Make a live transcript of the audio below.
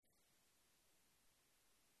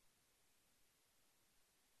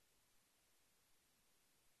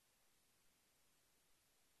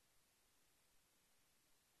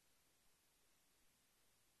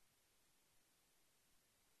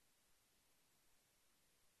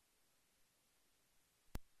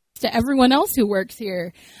to everyone else who works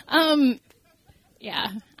here.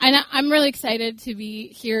 Yeah, I'm really excited to be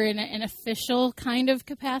here in an official kind of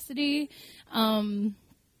capacity. And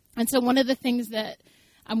so one of the things that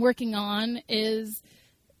I'm working on is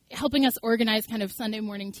helping us organize kind of Sunday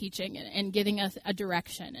morning teaching and getting us a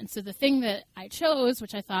direction. And so the thing that I chose,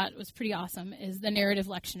 which I thought was pretty awesome, is the narrative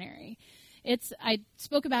lectionary. I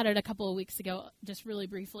spoke about it a couple of weeks ago, just really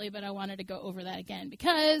briefly, but I wanted to go over that again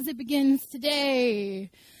because it begins today.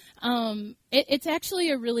 It's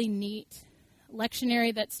actually a really neat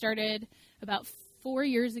lectionary that started about 4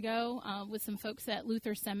 years ago with some folks at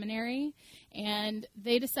Luther Seminary, and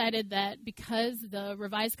they decided that because the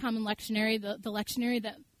Revised Common Lectionary, the lectionary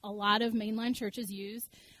that a lot of mainline churches use,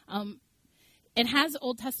 it has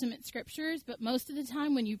Old Testament scriptures, but most of the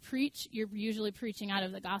time when you preach, you're usually preaching out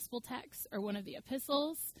of the gospel text or one of the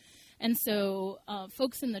epistles. And so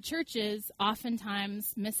folks in the churches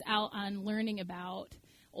oftentimes miss out on learning about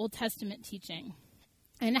Old Testament teaching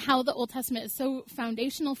and how the Old Testament is so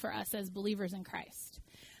foundational for us as believers in Christ.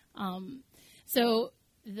 So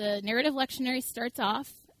the narrative lectionary starts off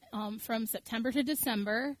from September to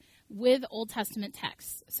December with Old Testament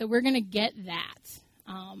texts. So we're going to get that.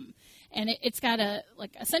 And it's got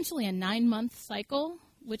essentially a 9-month cycle,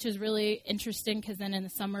 which is really interesting because then in the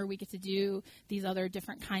summer we get to do these other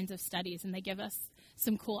different kinds of studies, and they give us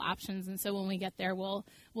some cool options. And so when we get there, we'll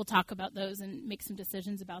talk about those and make some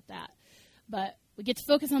decisions about that. But we get to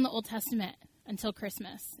focus on the Old Testament until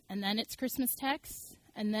Christmas, and then it's Christmas texts.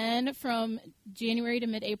 And then from January to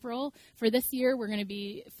mid-April, for this year, we're going to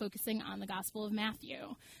be focusing on the Gospel of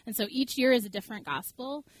Matthew. And so each year is a different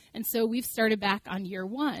gospel. And so we've started back on year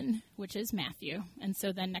 1, which is Matthew. And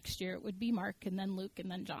so then next year it would be Mark, and then Luke,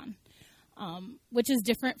 and then John, which is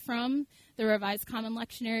different from the Revised Common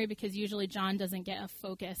Lectionary because usually John doesn't get a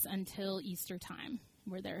focus until Easter time,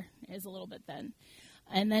 where there is a little bit then.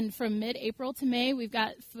 And then from mid-April to May, we've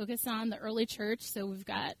got focus on the early church. So we've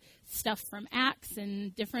got stuff from Acts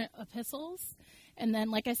and different epistles. And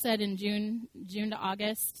then, like I said, in June to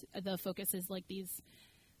August, the focus is like these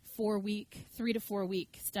 3 to 4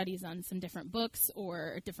 week studies on some different books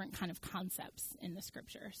or different kind of concepts in the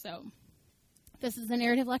scripture. So this is the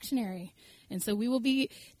narrative lectionary. And so we will be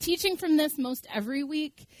teaching from this most every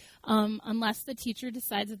week, unless the teacher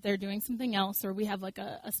decides that they're doing something else or we have like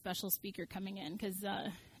a special speaker coming in, because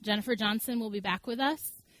Jennifer Johnson will be back with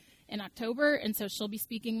us in October, and so she'll be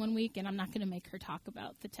speaking one week, and I'm not going to make her talk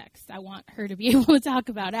about the text. I want her to be able to talk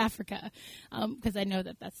about Africa, because I know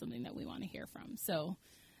that that's something that we want to hear from. So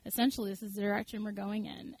essentially this is the direction we're going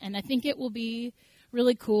in, and I think it will be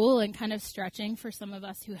really cool and kind of stretching for some of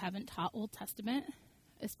us who haven't taught Old Testament,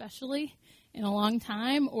 especially in a long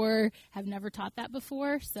time, or have never taught that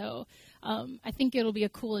before. So I think it'll be a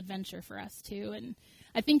cool adventure for us too, and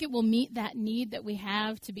I think it will meet that need that we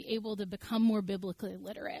have to be able to become more biblically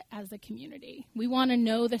literate as a community. We want to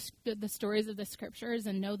know the stories of the scriptures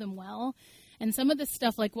and know them well, and some of the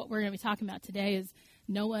stuff like what we're going to be talking about today is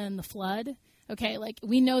Noah and the flood. Okay, like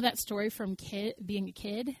we know that story from being a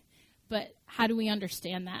kid, but how do we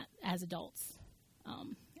understand that as adults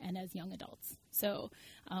and as young adults? So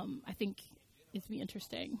I think it'd be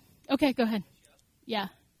interesting. Okay, go ahead. Yeah.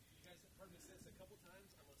 You guys have heard me say this a couple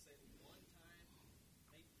times. I'm going to say it one time.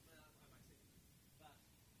 Maybe I might say it. But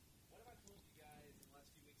what have I told you guys in the last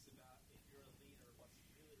few weeks about if you're a leader, what's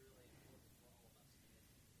really, really important for all of us?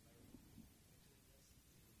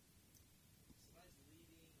 Somebody's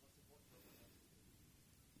leading, what's important for everyone else?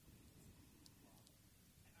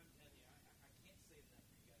 And I'm telling you, I can't say enough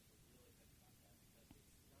for you guys to really think about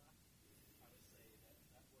that, because it's not, I would say, that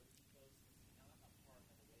word ethos is not a part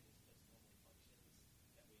of the way this place normally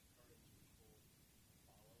functions, that we encourage people to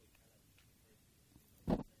follow. We kind of encourage people to do their own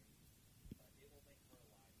thing. But it will make her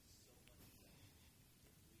life so much better if we make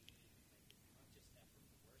a conscious effort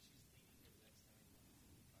for where she's leading for the next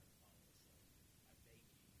 9 months and try to follow. So I beg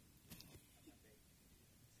you. I beg you.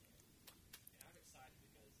 And I'm excited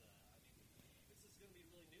because I think this is going to be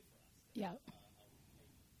really new for us. Yeah. A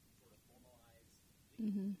sort of formalized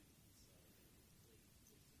Mm-hmm.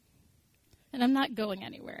 And I'm not going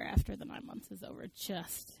anywhere after the 9 months is over,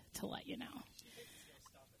 just to let you know.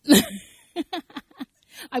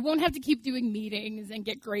 I won't have to keep doing meetings and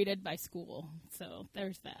get graded by school. So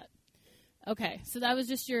there's that. Okay, so that was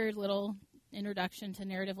just your little introduction to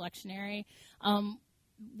narrative lectionary.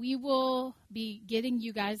 We will be getting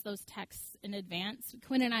you guys those texts in advance.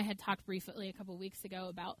 Quinn and I had talked briefly a couple weeks ago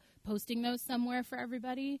about posting those somewhere for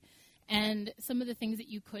everybody. And some of the things that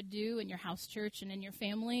you could do in your house church and in your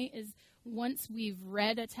family is once we've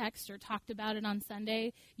read a text or talked about it on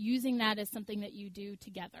Sunday, using that as something that you do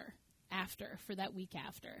together after, for that week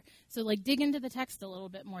after. So like dig into the text a little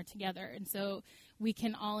bit more together, and so we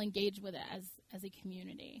can all engage with it as a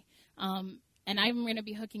community. And I'm going to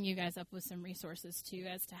be hooking you guys up with some resources too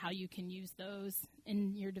as to how you can use those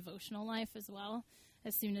in your devotional life as well,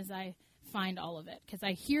 as soon as I find all of it. Because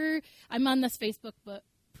I'm on this Facebook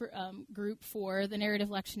group for the Narrative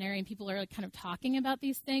Lectionary, and people are kind of talking about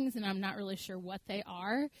these things, and I'm not really sure what they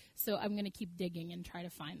are. So I'm going to keep digging and try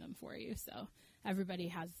to find them for you. So everybody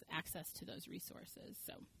has access to those resources.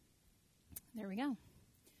 So there we go.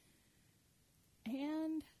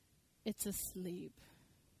 And it's asleep.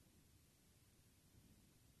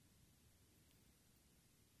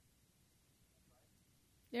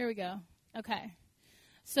 There we go. Okay.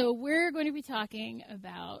 So we're going to be talking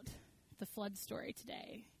about the flood story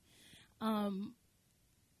today.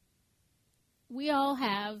 We all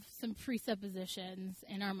have some presuppositions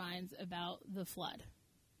in our minds about the flood.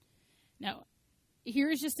 Now,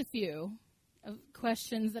 here's just a few of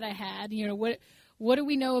questions that I had. You know, what do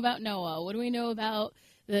we know about Noah? What do we know about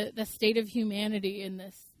the state of humanity in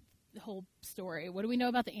this whole story? What do we know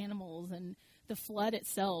about the animals and the flood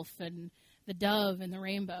itself and the dove and the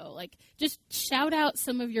rainbow? Like, just shout out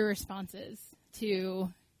some of your responses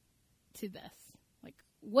to this. Like,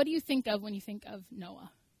 what do you think of when you think of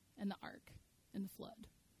Noah and the ark and the flood?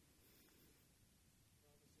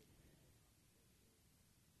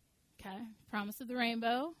 Okay, promise of the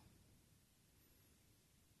rainbow.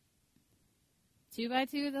 2 by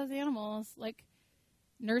 2 of those animals, like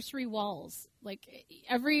nursery walls. Like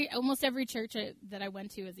almost every church that I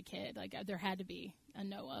went to as a kid, like there had to be a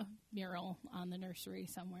Noah mural on the nursery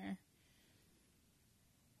somewhere.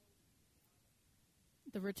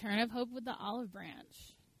 The return of hope with the olive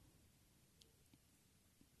branch.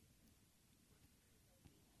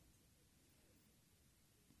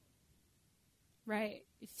 Right.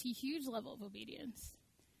 It's a huge level of obedience,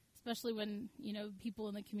 especially when, you know, people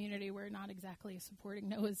in the community were not exactly supporting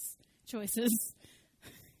Noah's choices,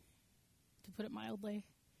 to put it mildly.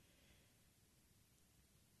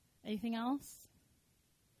 Anything else?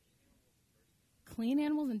 Clean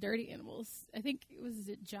animals and dirty animals. I think was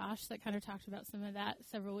it Josh that kind of talked about some of that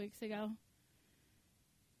several weeks ago. And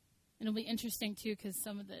it'll be interesting, too, because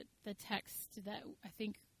some of the text that I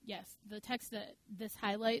think, yes, the text that this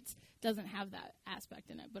highlights doesn't have that aspect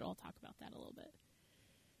in it, but I'll talk about that a little bit.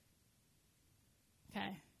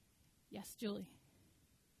 Okay. Yes, Julie.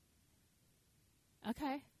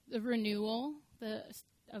 Okay. The renewal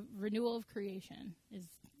of creation is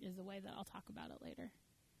a way that I'll talk about it later.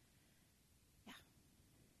 Yeah.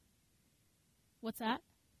 What's that?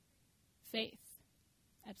 Faith.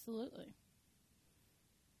 Absolutely.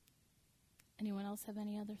 Anyone else have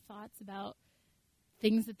any other thoughts about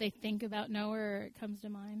things that they think about Noah or it comes to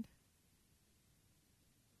mind?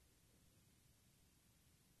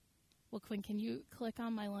 Well, Quinn, can you click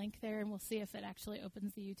on my link there and we'll see if it actually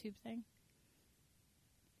opens the YouTube thing?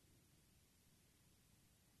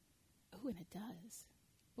 Oh, and it does.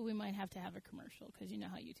 But we might have to have a commercial because you know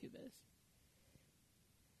how YouTube is.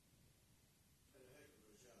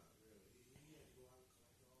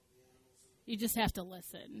 You just have to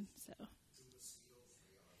listen, so.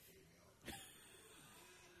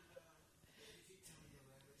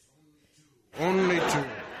 Only two.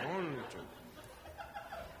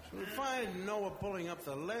 So we find Noah pulling up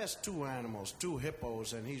the last 2 animals, 2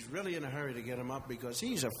 hippos, and he's really in a hurry to get them up because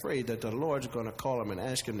he's afraid that the Lord's going to call him and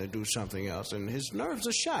ask him to do something else, and his nerves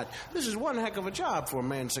are shot. This is one heck of a job for a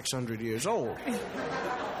man 600 years old.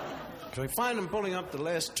 So we find him pulling up the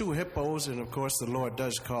last 2 hippos, and of course the Lord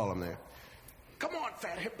does call him there. Come on,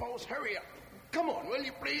 fat hippos, hurry up. Come on, will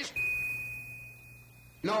you please?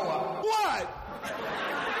 Noah. What?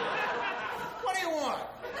 What do you want?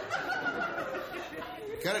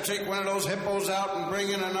 Gotta take one of those hippos out and bring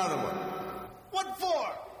in another one. What for?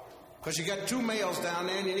 Because you got 2 males down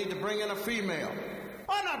there and you need to bring in a female.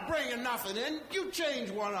 I'm not bringing nothing in. You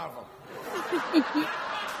change one of them.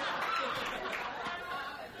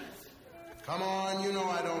 Come on, you know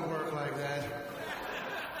I don't work like that. Hey,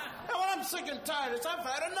 well, I'm sick and tired of this. I've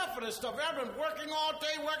had enough of this stuff. I've been working all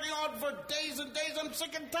day, working on for days and days. I'm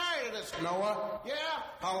sick and tired of this. Noah? Yeah?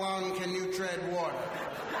 How long can you tread water?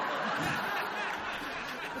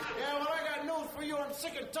 Yeah, well, I got news for you. I'm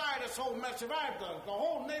sick and tired of this whole mess that I've done. The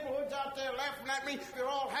whole neighborhood's out there laughing at me. You're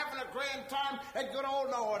all having a grand time at good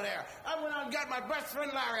old Noah there. I went out and got my best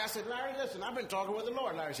friend Larry. I said, Larry, listen, I've been talking with the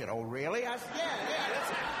Lord. Larry said, oh, really? I said, yeah,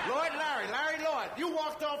 listen. Larry Lord. You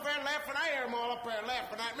walked off there laughing. I hear them all up there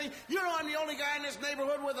laughing at me. You know I'm the only guy in this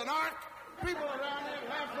neighborhood with an ark. People around there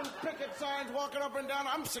laughing, picket signs, walking up and down.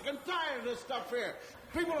 I'm sick and tired of this stuff here.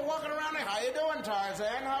 People are walking around there. How you doing,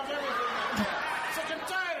 Tarzan? How's everything out there? Sick and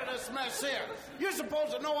tired of this mess. mess here. You're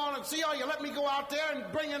supposed to know all and see all. You let me go out there and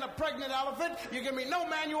bring in a pregnant elephant. You give me no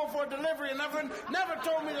manual for delivery and nothing. Never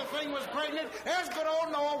told me the thing was pregnant. There's good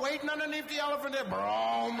old Noah waiting underneath the elephant there.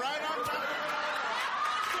 Boom, right on top of it.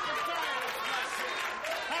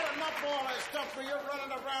 Had enough of all that stuff for you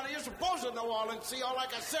running around. You're supposed to know all and see all.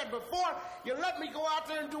 Like I said before, you let me go out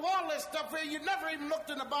there and do all this stuff here. You never even looked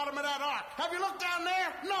in the bottom of that ark. Have you looked down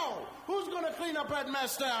there? No. Who's going to clean up that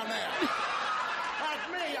mess down there? That's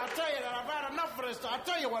me. I'll tell you that. I've had enough of this. I'll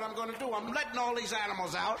tell you what I'm going to do. I'm letting all these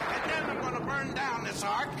animals out, and then I'm going to burn down this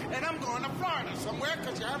ark, and I'm going to Florida somewhere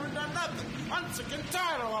because you haven't done nothing. I'm sick and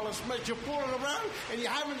tired of all this mess you're fooling around, and you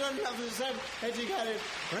haven't done nothing except that you got it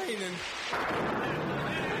raining.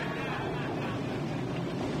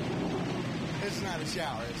 It's not a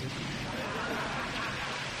shower, is it?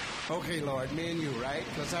 Okay, Lord, me and you, right?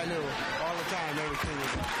 Because I knew all the time everything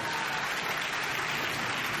was okay.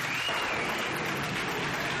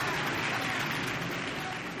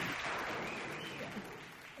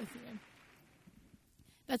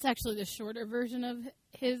 That's actually the shorter version of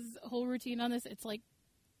his whole routine on this. It's like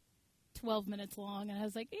 12 minutes long, and I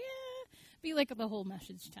was like, yeah, be like the whole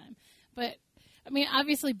message time. But, I mean,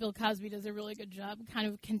 obviously Bill Cosby does a really good job kind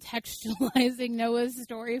of contextualizing Noah's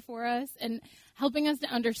story for us and helping us to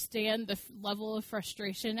understand the level of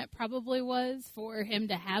frustration it probably was for him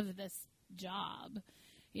to have this job.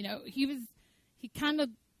 You know, he kind of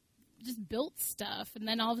just built stuff, and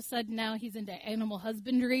then all of a sudden now he's into animal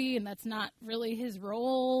husbandry, and that's not really his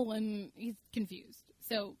role, and he's confused.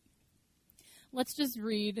 So let's just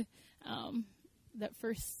read that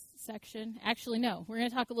first section. Actually, no, we're going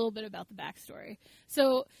to talk a little bit about the backstory.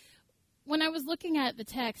 So when I was looking at the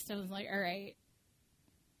text, I was like, all right,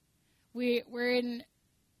 we're in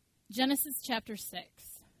Genesis chapter 6.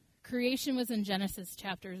 Creation was in Genesis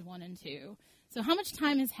chapters 1 and 2. So how much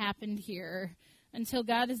time has happened here until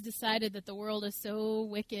God has decided that the world is so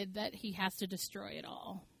wicked that he has to destroy it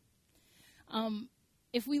all?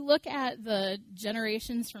 If we look at the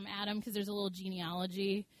generations from Adam, because there's a little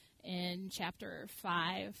genealogy in chapter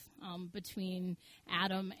 5 between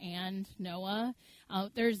Adam and Noah,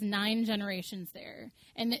 there's 9 generations there.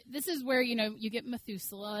 And this is where, you know, you get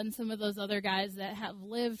Methuselah and some of those other guys that have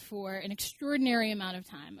lived for an extraordinary amount of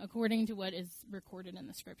time, according to what is recorded in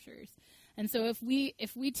the scriptures. And so if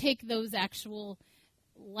we take those actual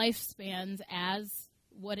lifespans as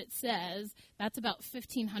what it says, that's about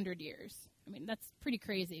 1,500 years. I mean, that's pretty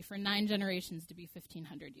crazy for 9 generations to be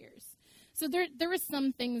 1,500 years. So there was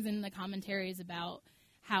some things in the commentaries about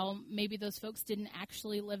how maybe those folks didn't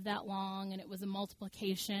actually live that long, and it was a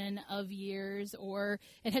multiplication of years, or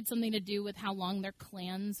it had something to do with how long their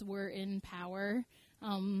clans were in power.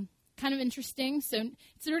 Kind of interesting. So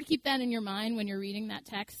sort of keep that in your mind when you're reading that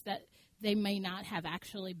text, that they may not have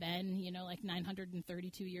actually been, you know, like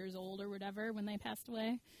 932 years old or whatever when they passed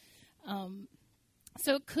away.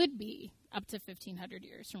 So it could be up to 1,500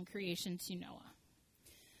 years from creation to Noah.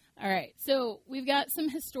 All right, so we've got some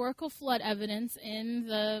historical flood evidence in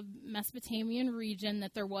the Mesopotamian region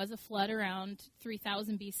that there was a flood around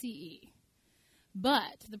 3000 BCE.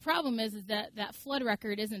 But the problem is that that flood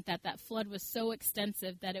record isn't that flood was so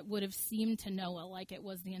extensive that it would have seemed to Noah like it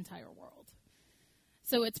was the entire world.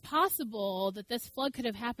 So it's possible that this flood could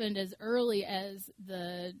have happened as early as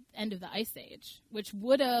the end of the Ice Age, which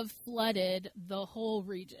would have flooded the whole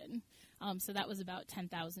region. So that was about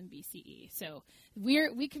 10,000 BCE. So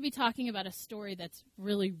we could be talking about a story that's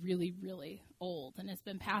really, really, really old, and it's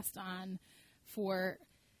been passed on for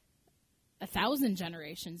 1,000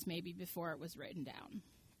 generations maybe before it was written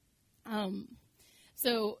down.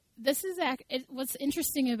 So this is what's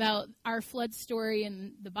interesting about our flood story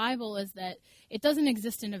in the Bible is that it doesn't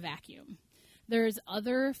exist in a vacuum. There's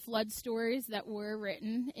other flood stories that were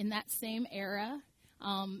written in that same era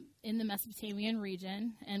in the Mesopotamian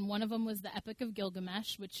region, and one of them was the Epic of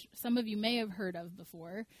Gilgamesh, which some of you may have heard of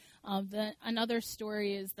before. Another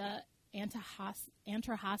story is the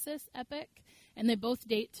Antrahasis Epic, and they both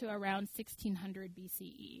date to around 1600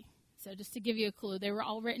 BCE. So just to give you a clue, they were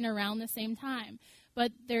all written around the same time.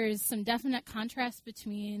 But there's some definite contrast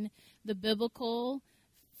between the biblical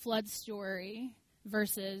flood story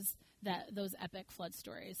versus those epic flood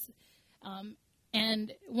stories.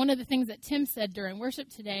 And one of the things that Tim said during worship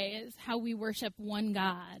today is how we worship one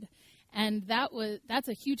God. And that's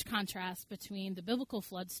a huge contrast between the biblical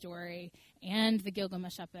flood story and the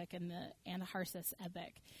Gilgamesh epic and the Antrahasis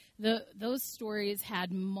epic. Those stories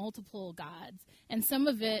had multiple gods. And some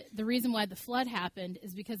of it, the reason why the flood happened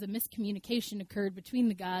is because a miscommunication occurred between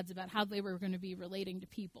the gods about how they were going to be relating to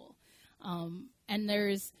people. And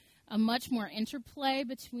there's a much more interplay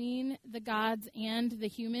between the gods and the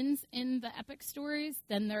humans in the epic stories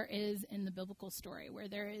than there is in the biblical story, where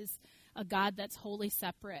there is a God that's wholly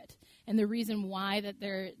separate. And the reason why that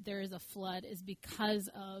there is a flood is because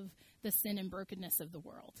of the sin and brokenness of the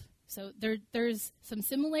world. So there's some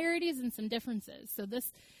similarities and some differences. So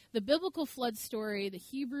the biblical flood story, the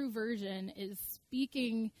Hebrew version, is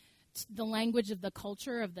speaking the language of the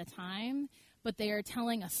culture of the time, but they are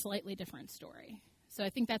telling a slightly different story. So I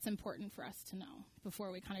think that's important for us to know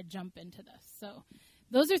before we kind of jump into this. So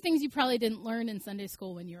those are things you probably didn't learn in Sunday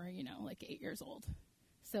school when you were, like 8 years old.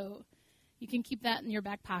 So you can keep that in your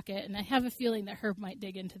back pocket. And I have a feeling that Herb might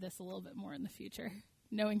dig into this a little bit more in the future,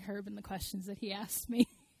 knowing Herb and the questions that he asked me.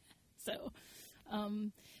 So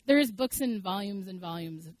there is books and volumes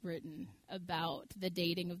written about the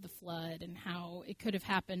dating of the flood and how it could have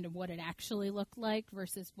happened and what it actually looked like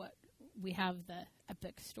versus what we have the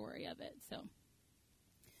epic story of it. So.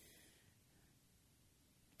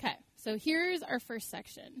 Okay, so here's our first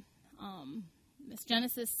section. It's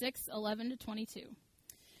Genesis 6:11-22.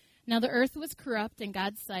 Now the earth was corrupt in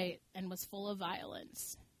God's sight and was full of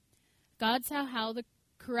violence. God saw how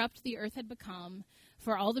corrupt the earth had become,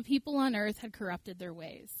 for all the people on earth had corrupted their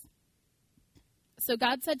ways. So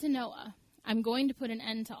God said to Noah, I'm going to put an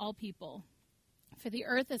end to all people, for the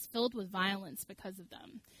earth is filled with violence because of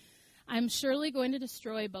them. I am surely going to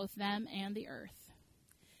destroy both them and the earth.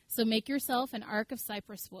 So make yourself an ark of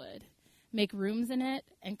cypress wood, make rooms in it,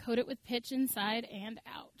 and coat it with pitch inside and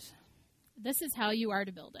out. This is how you are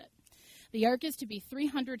to build it. The ark is to be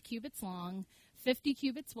 300 cubits long, 50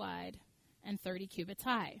 cubits wide, and 30 cubits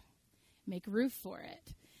high. Make a roof for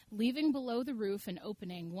it, leaving below the roof an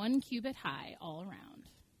opening 1 cubit high all around.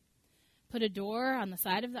 Put a door on the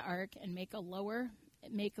side of the ark and make lower,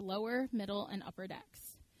 middle, and upper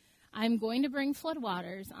decks. I am going to bring flood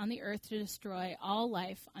waters on the earth to destroy all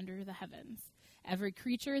life under the heavens, every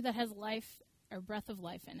creature that has life or breath of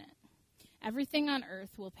life in it. Everything on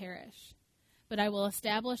earth will perish. But I will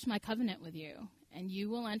establish my covenant with you, and you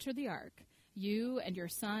will enter the ark, you and your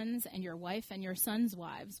sons and your wife and your sons'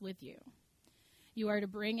 wives with you. You are to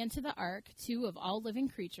bring into the ark 2 of all living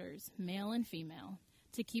creatures, male and female,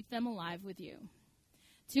 to keep them alive with you.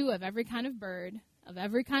 2 of every kind of bird, of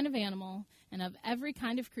every kind of animal, and of every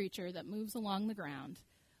kind of creature that moves along the ground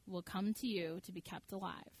will come to you to be kept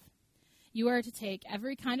alive. You are to take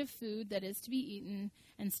every kind of food that is to be eaten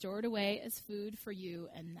and store it away as food for you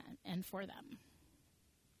and for them.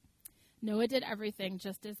 Noah did everything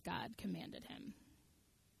just as God commanded him.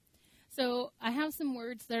 So I have some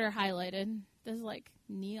words that are highlighted. There's like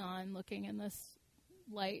neon looking in this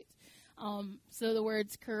light. So the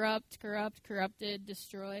words corrupt, corrupted,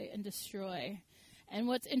 destroy, and destroy. And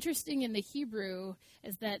what's interesting in the Hebrew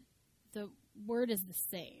is that the word is the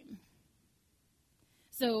same.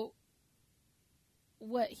 So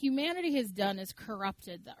what humanity has done is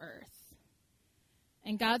corrupted the earth.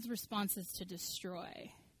 And God's response is to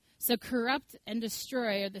destroy. So corrupt and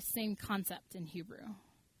destroy are the same concept in Hebrew.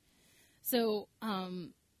 So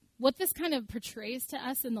what this kind of portrays to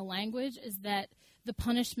us in the language is that the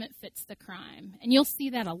punishment fits the crime. And you'll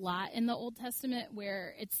see that a lot in the Old Testament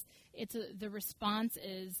where the response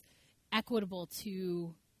is equitable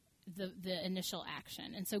to the initial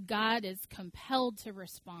action. And so God is compelled to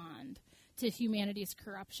respond to humanity's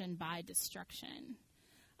corruption by destruction.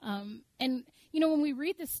 And, when we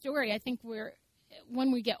read this story, I think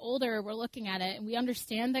when we get older, we're looking at it and we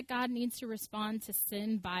understand that God needs to respond to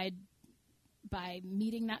sin by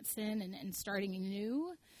meeting that sin and starting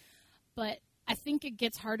anew. But I think it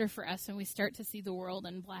gets harder for us when we start to see the world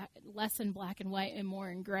in less in black and white and more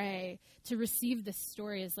in gray to receive this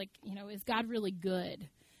story as is God really good?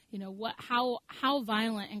 How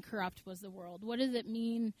violent and corrupt was the world? What does it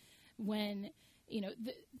mean when,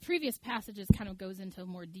 the previous passages kind of goes into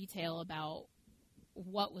more detail about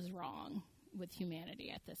what was wrong with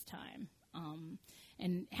humanity at this time.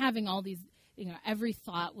 And having all these, every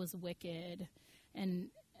thought was wicked.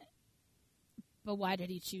 But why did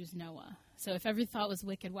he choose Noah? So if every thought was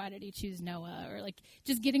wicked, why did he choose Noah? Or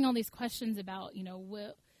just getting all these questions about,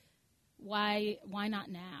 why not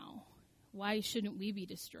now? Why shouldn't we be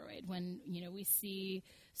destroyed when, we see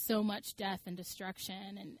so much death and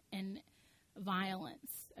destruction and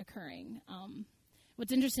violence occurring?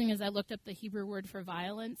 What's interesting is I looked up the Hebrew word for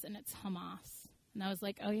violence, and it's Hamas. And I was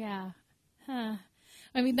like, oh, yeah. Huh.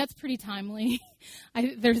 I mean, that's pretty timely.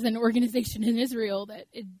 There's an organization in Israel that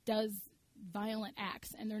it does violent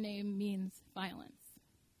acts, and their name means violence.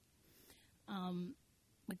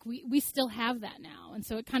 We still have that now. And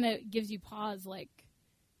so it kind of gives you pause,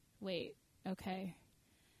 wait, okay.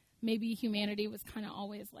 Maybe humanity was kind of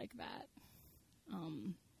always like that.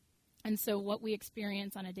 And so what we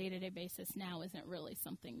experience on a day-to-day basis now isn't really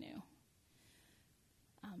something new.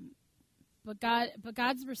 But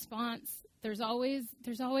God's response, there's always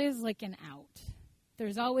like an out.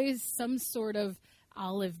 There's always some sort of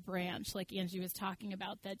olive branch, like Angie was talking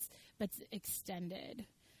about, that's extended.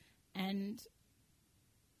 And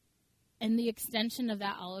the extension of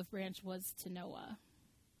that olive branch was to Noah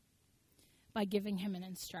by giving him an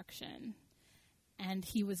instruction. And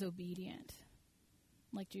he was obedient,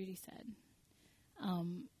 like Judy said.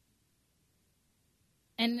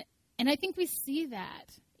 And I think we see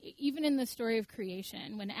that even in the story of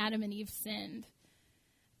creation, when Adam and Eve sinned,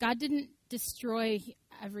 God didn't destroy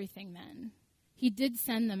everything then. He did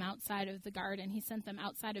send them outside of the garden. He sent them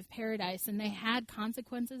outside of paradise, and they had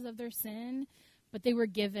consequences of their sin, but they were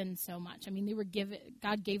given so much. I mean,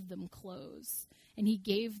 God gave them clothes, and he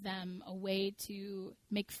gave them a way to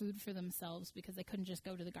make food for themselves because they couldn't just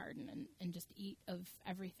go to the garden and just eat of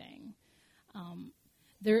everything.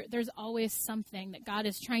 There's always something that God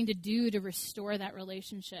is trying to do to restore that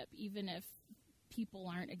relationship, even if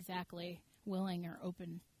people aren't exactly willing or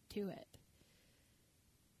open to it.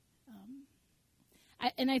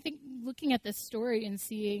 I think looking at this story and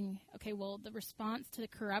seeing, okay, well, the response to the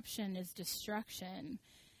corruption is destruction.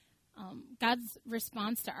 God's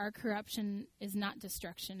response to our corruption is not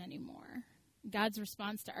destruction anymore. God's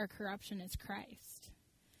response to our corruption is Christ.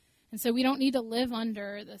 And so we don't need to live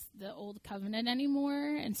under the old covenant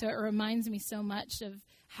anymore. And so it reminds me so much of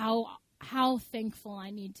how thankful I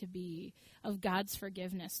need to be of God's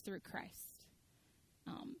forgiveness through Christ.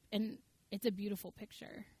 And it's a beautiful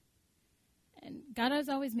picture. And God is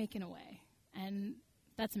always making a way. And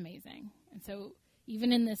that's amazing. And so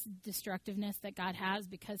even in this destructiveness that God has,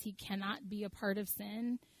 because he cannot be a part of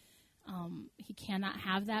sin, he cannot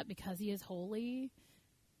have that because he is holy,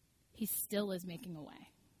 he still is making a way.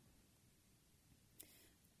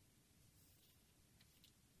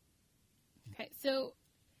 Okay, so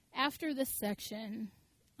after this section,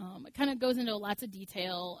 it kind of goes into lots of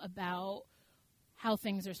detail about how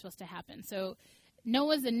things are supposed to happen. So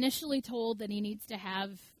Noah's initially told that he needs to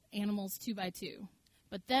have animals 2 by 2.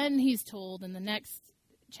 But then he's told in the next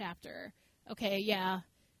chapter, okay, yeah,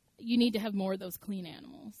 you need to have more of those clean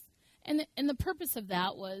animals. And the purpose of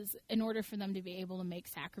that was in order for them to be able to make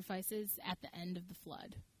sacrifices at the end of the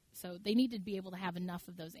flood. So they needed to be able to have enough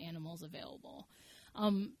of those animals available.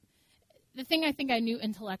 The thing I think I knew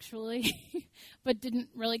intellectually, but didn't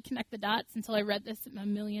really connect the dots until I read this a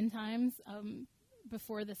million times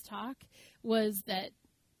before this talk, was that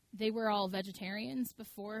they were all vegetarians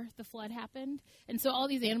before the flood happened. And so all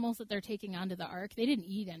these animals that they're taking onto the ark, they didn't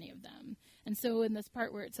eat any of them. And so in this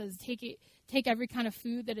part where it says, take every kind of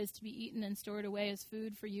food that is to be eaten and stored away as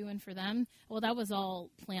food for you and for them, well, that was all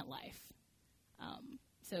plant life.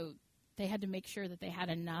 So they had to make sure that they had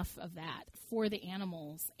enough of that for the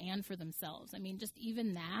animals and for themselves. I mean, just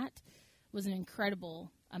even that was an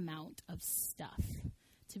incredible amount of stuff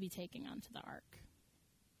to be taking onto the ark.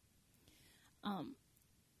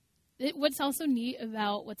 What's also neat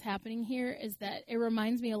about what's happening here is that it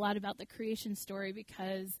reminds me a lot about the creation story,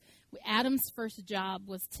 because Adam's first job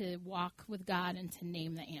was to walk with God and to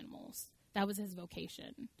name the animals. That was his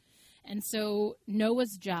vocation. And so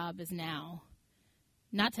Noah's job is now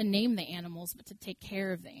not to name the animals, but to take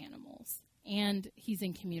care of the animals. And he's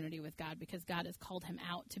in community with God because God has called him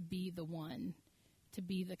out to be the one, to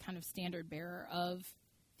be the kind of standard bearer of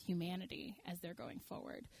humanity as they're going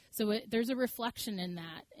forward. So there's a reflection in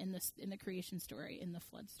that, in the creation story, in the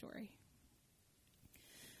flood story.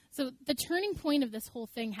 So the turning point of this whole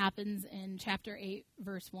thing happens in chapter 8,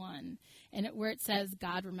 verse 1, and where it says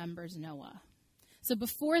God remembers Noah. So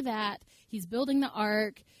before that, he's building the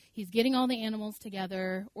ark, he's getting all the animals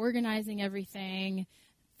together, organizing everything.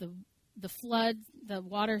 The flood, the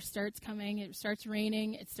water starts coming, it starts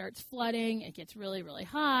raining, it starts flooding, it gets really, really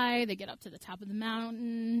high. They get up to the top of the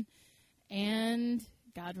mountain, and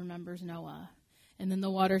God remembers Noah. And then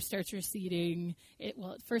the water starts receding. At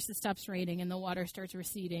first it stops raining, and the water starts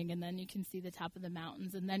receding, and then you can see the top of the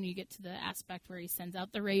mountains. And then you get to the aspect where he sends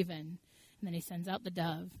out the raven, and then he sends out the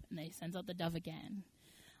dove, and then he sends out the dove again.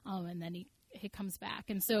 And then he comes back.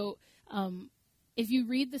 And so if you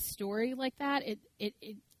read the story like that,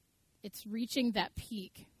 it's reaching that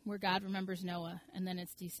peak where God remembers Noah, and then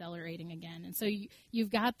it's decelerating again. And so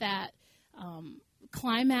you've got that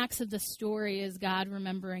climax of the story is God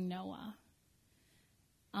remembering Noah.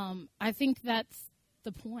 I think that's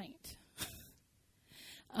the point.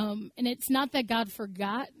 And it's not that God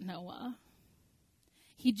forgot Noah.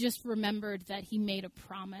 He just remembered that he made a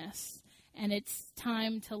promise, and it's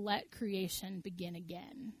time to let creation begin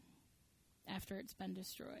again after it's been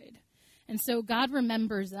destroyed. And so God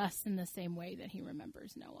remembers us in the same way that he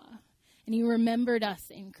remembers Noah. And he remembered us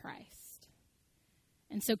in Christ.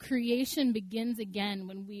 And so creation begins again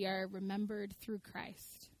when we are remembered through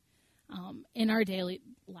Christ in our daily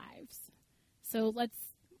lives. So let's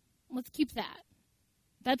keep that.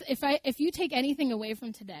 That's if you take anything away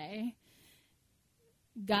from today,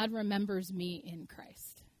 God remembers me in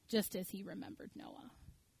Christ, just as he remembered Noah.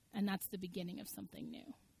 And that's the beginning of something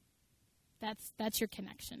new. That's your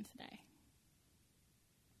connection today.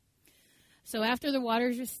 So after the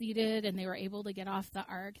waters receded and they were able to get off the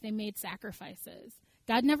ark, they made sacrifices.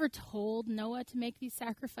 God never told Noah to make these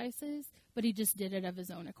sacrifices, but he just did it of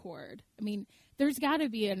his own accord. I mean, there's got to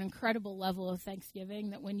be an incredible level of thanksgiving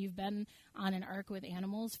that when you've been on an ark with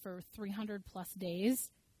animals for 300 plus days,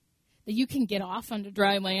 that you can get off onto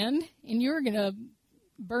dry land and you're going to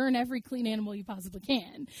burn every clean animal you possibly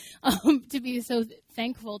can, to be so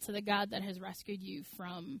thankful to the God that has rescued you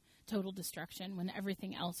from total destruction when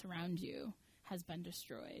everything else around you has been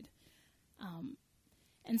destroyed.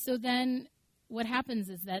 And so then what happens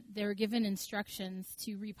is that they're given instructions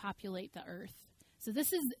to repopulate the earth. So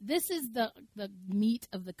this is the meat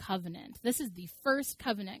of the covenant. This is the first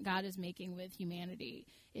covenant God is making with humanity,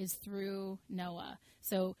 is through Noah.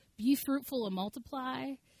 So be fruitful and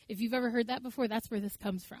multiply. If you've ever heard that before, that's where this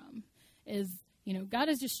comes from. Is, God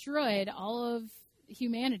has destroyed all of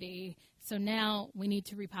humanity, so now we need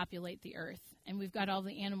to repopulate the earth. And we've got all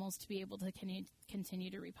the animals to be able to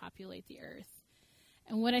continue to repopulate the earth.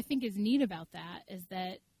 And what I think is neat about that is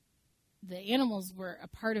that the animals were a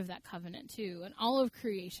part of that covenant too, and all of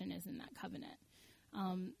creation is in that covenant.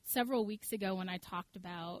 Several weeks ago when I talked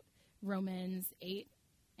about Romans 8,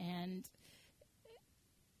 and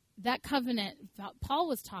that covenant Paul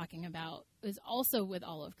was talking about is also with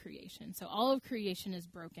all of creation. So all of creation is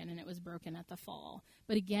broken, and it was broken at the fall.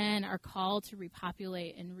 But again, our call to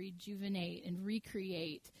repopulate and rejuvenate and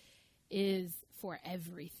recreate is for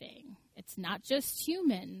everything. It's not just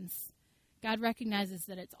humans. God recognizes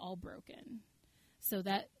that it's all broken. So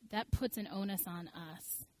that puts an onus on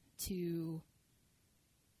us to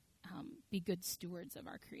be good stewards of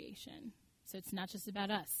our creation. So it's not just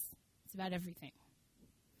about us. It's about everything.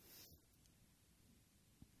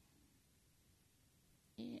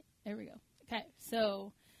 There we go. Okay,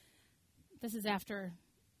 so this is after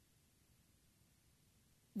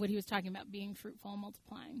what he was talking about, being fruitful and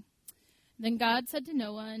multiplying. Then God said to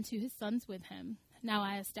Noah and to his sons with him, "Now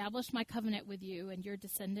I establish my covenant with you and your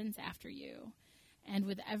descendants after you, and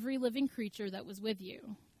with every living creature that was with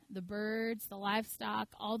you, the birds, the livestock,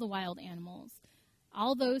 all the wild animals,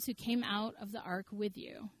 all those who came out of the ark with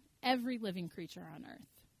you, every living creature on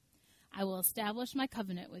earth. I will establish my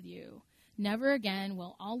covenant with you. Never again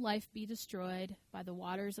will all life be destroyed by the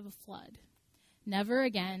waters of a flood. Never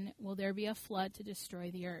again will there be a flood to destroy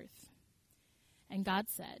the earth." And God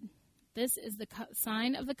said, "This is the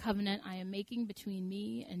sign of the covenant I am making between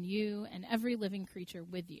me and you and every living creature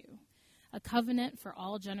with you, a covenant for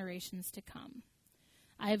all generations to come.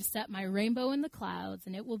 I have set my rainbow in the clouds,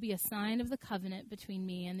 and it will be a sign of the covenant between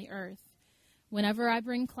me and the earth. Whenever I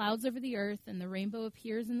bring clouds over the earth and the rainbow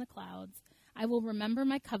appears in the clouds, I will remember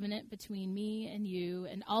my covenant between me and you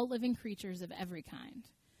and all living creatures of every kind.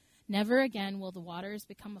 Never again will the waters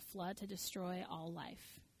become a flood to destroy all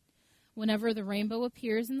life. Whenever the rainbow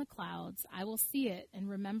appears in the clouds, I will see it and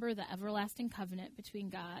remember the everlasting covenant between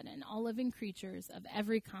God and all living creatures of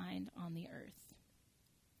every kind on the earth."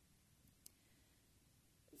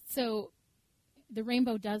 So the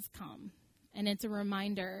rainbow does come, and it's a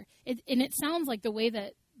reminder. And it sounds like the way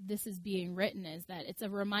that this is being written is that it's a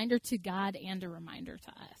reminder to God and a reminder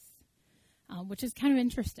to us, which is kind of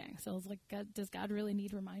interesting. So it's like, does God really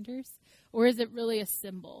need reminders? Or is it really a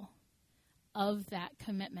symbol of that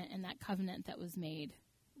commitment and that covenant that was made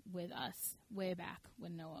with us way back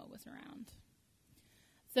when Noah was around?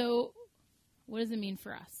 So what does it mean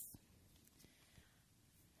for us?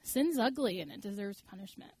 Sin's ugly and it deserves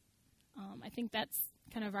punishment. I think that's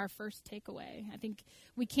kind of our first takeaway. I think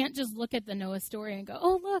we can't just look at the Noah story and go,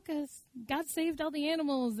 "Oh, look, God saved all the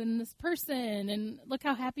animals and this person, and look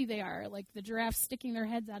how happy they are," like the giraffes sticking their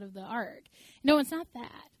heads out of the ark. No, it's not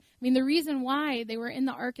that. I mean, the reason why they were in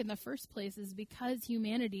the ark in the first place is because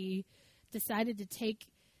humanity decided to take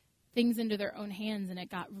things into their own hands, and it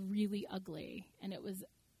got really ugly. And it was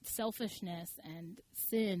selfishness and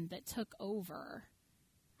sin that took over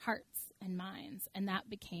hearts and minds, and that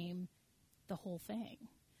became the whole thing.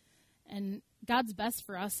 And God's best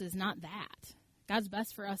for us is not that. God's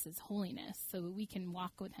best for us is holiness, so we can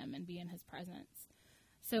walk with him and be in his presence.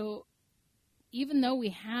 So even though we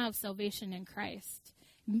have salvation in Christ,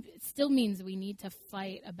 it still means we need to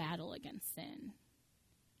fight a battle against sin.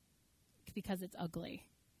 weak because it's ugly.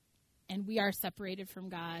 And we are separated from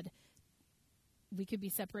God. We could be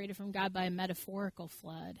separated from God by a metaphorical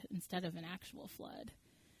flood instead of an actual flood.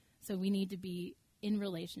 So we need to be in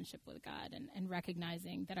relationship with God and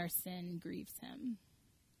recognizing that our sin grieves him.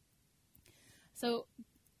 So,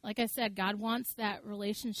 like I said, God wants that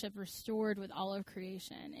relationship restored with all of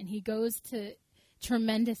creation, and he goes to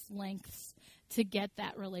tremendous lengths to get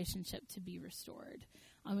that relationship to be restored.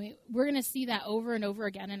 I mean, we're going to see that over and over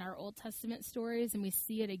again in our Old Testament stories, and we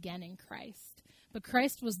see it again in Christ. But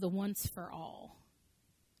Christ was the once for all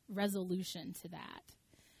resolution to that.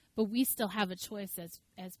 But we still have a choice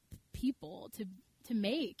as people to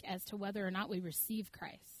make as to whether or not we receive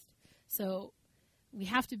Christ. So we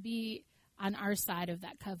have to be on our side of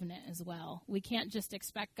that covenant as well. We can't just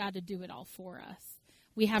expect God to do it all for us.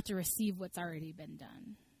 We have to receive what's already been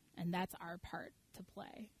done. And that's our part to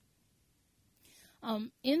play.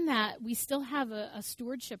 In that, we still have a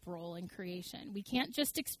stewardship role in creation. We can't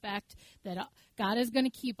just expect that God is going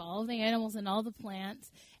to keep all of the animals and all the plants,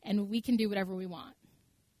 and we can do whatever we want.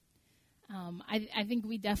 I think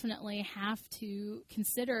we definitely have to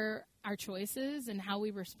consider our choices and how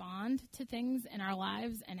we respond to things in our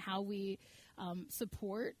lives and how we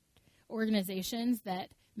support organizations that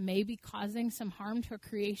may be causing some harm to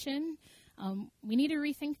creation. We need to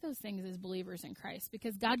rethink those things as believers in Christ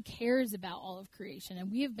because God cares about all of creation, and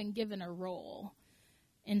we have been given a role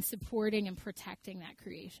in supporting and protecting that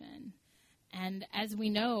creation. And as we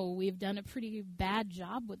know, we've done a pretty bad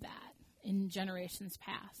job with that in generations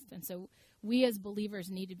past. And so we as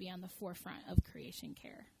believers need to be on the forefront of creation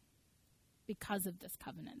care because of this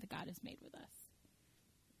covenant that God has made with us.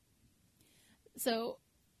 So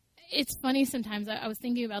it's funny sometimes. I was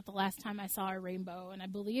thinking about the last time I saw a rainbow, and I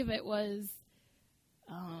believe it was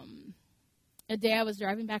a day I was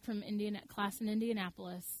driving back from class in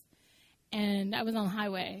Indianapolis, and I was on the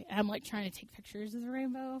highway, and I'm like trying to take pictures of the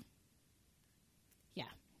rainbow. Yeah,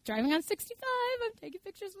 driving on 65, I'm taking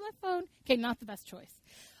pictures with my phone. Okay, not the best choice.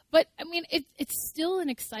 But, I mean, it's still an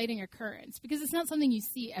exciting occurrence because it's not something you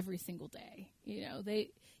see every single day. You know,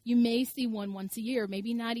 you may see one once a year,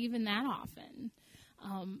 maybe not even that often.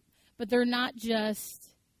 But they're not just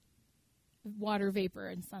water vapor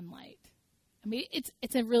and sunlight. I mean,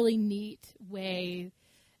 it's a really neat way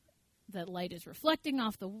that light is reflecting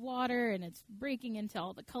off the water and it's breaking into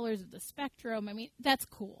all the colors of the spectrum. I mean, that's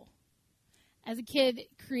cool. As a kid,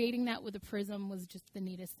 creating that with a prism was just the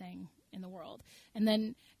neatest thing in the world. And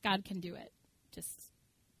then God can do it just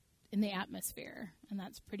in the atmosphere, and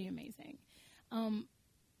that's pretty amazing.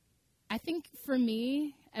 I think for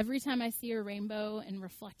me, every time I see a rainbow and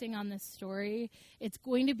reflecting on this story, it's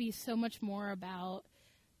going to be so much more about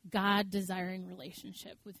God desiring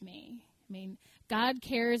relationship with me. I mean, God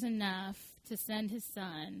cares enough to send his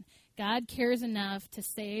son. God cares enough to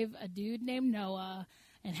save a dude named Noah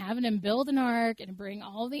and having him build an ark and bring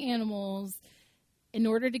all the animals in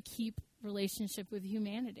order to keep relationship with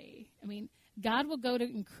humanity. I mean, God will go to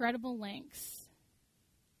incredible lengths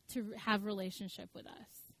to have relationship with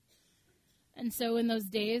us. And so in those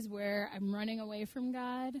days where I'm running away from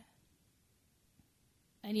God,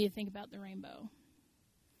 I need to think about the rainbow.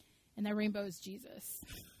 And that rainbow is Jesus.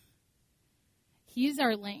 He's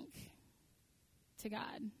our link to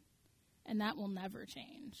God. And that will never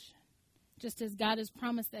change. Just as God has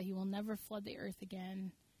promised that he will never flood the earth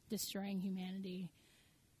again, destroying humanity,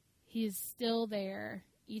 he is still there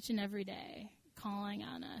each and every day, calling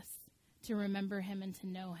on us to remember him and to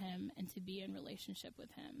know him and to be in relationship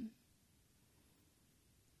with him.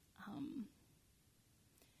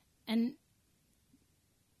 And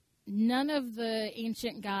none of the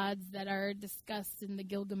ancient gods that are discussed in the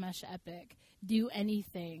Gilgamesh epic do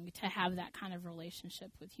anything to have that kind of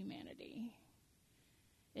relationship with humanity.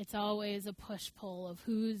 It's always a push-pull of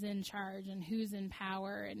who's in charge and who's in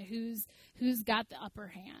power and who's got the upper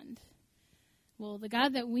hand. Well, the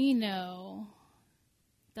God that we know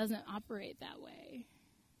doesn't operate that way.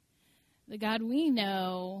 The God we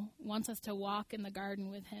know wants us to walk in the garden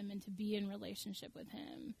with him and to be in relationship with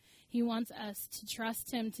him. He wants us to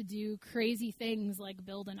trust him to do crazy things like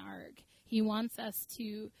build an ark. He wants us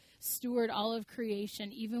to steward all of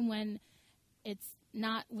creation, even when it's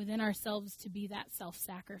not within ourselves to be that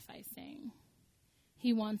self-sacrificing.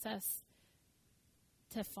 He wants us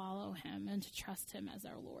to follow him and to trust him as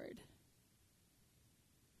our Lord.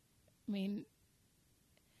 I mean,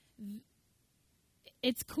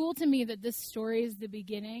 it's cool to me that this story is the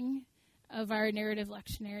beginning of our narrative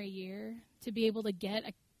lectionary year, to be able to get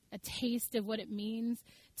a taste of what it means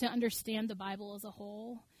to understand the Bible as a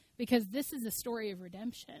whole, because this is a story of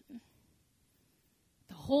redemption.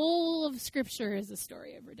 The whole of Scripture is a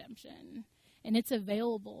story of redemption. And it's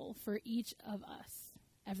available for each of us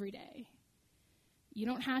every day. You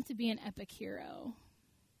don't have to be an epic hero.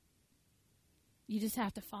 You just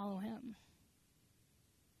have to follow him.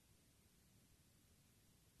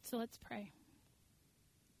 So let's pray.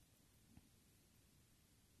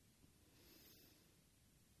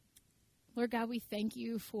 Lord God, we thank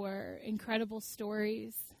you for incredible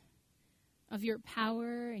stories of your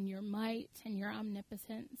power and your might and your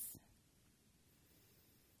omnipotence.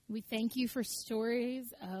 We thank you for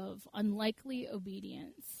stories of unlikely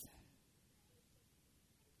obedience.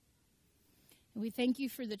 And we thank you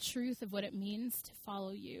for the truth of what it means to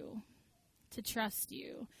follow you, to trust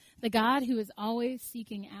you, the God who is always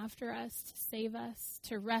seeking after us, to save us,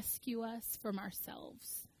 to rescue us from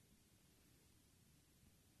ourselves.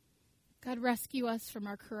 God, rescue us from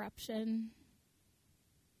our corruption.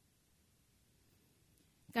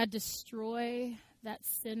 God, destroy that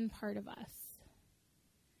sin part of us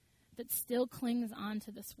that still clings on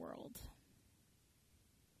to this world.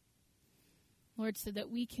 Lord, so that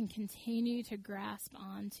we can continue to grasp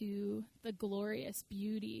onto the glorious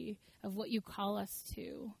beauty of what you call us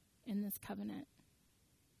to in this covenant.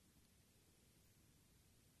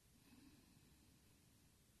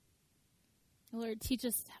 Lord, teach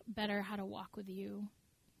us better how to walk with you,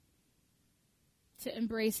 to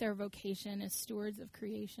embrace our vocation as stewards of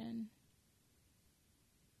creation.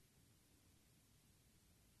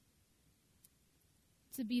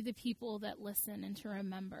 To be the people that listen and to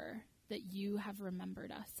remember that you have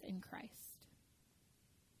remembered us in Christ.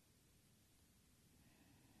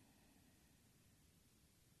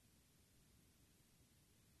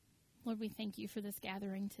 Lord, we thank you for this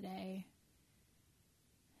gathering today,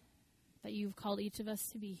 that you've called each of us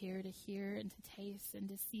to be here to hear and to taste and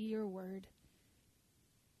to see your word.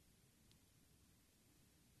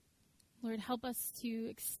 Lord, help us to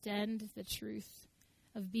extend the truth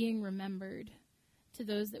of being remembered to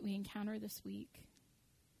those that we encounter this week.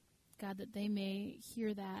 God, that they may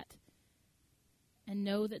hear that and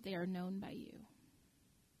know that they are known by you.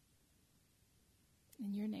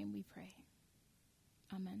 In your name we pray.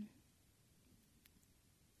 Amen.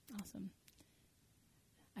 Awesome.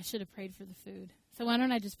 I should have prayed for the food. So why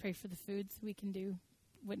don't I just pray for the food so we can do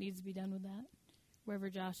what needs to be done with that, wherever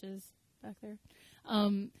Josh is back there.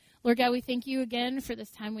 Lord God, we thank you again for this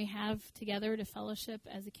time we have together to fellowship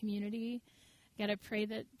as a community. God, I pray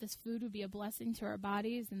that this food would be a blessing to our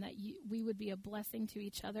bodies and that we would be a blessing to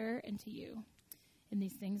each other and to you. In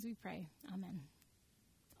these things we pray. Amen.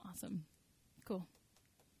 Awesome. Cool.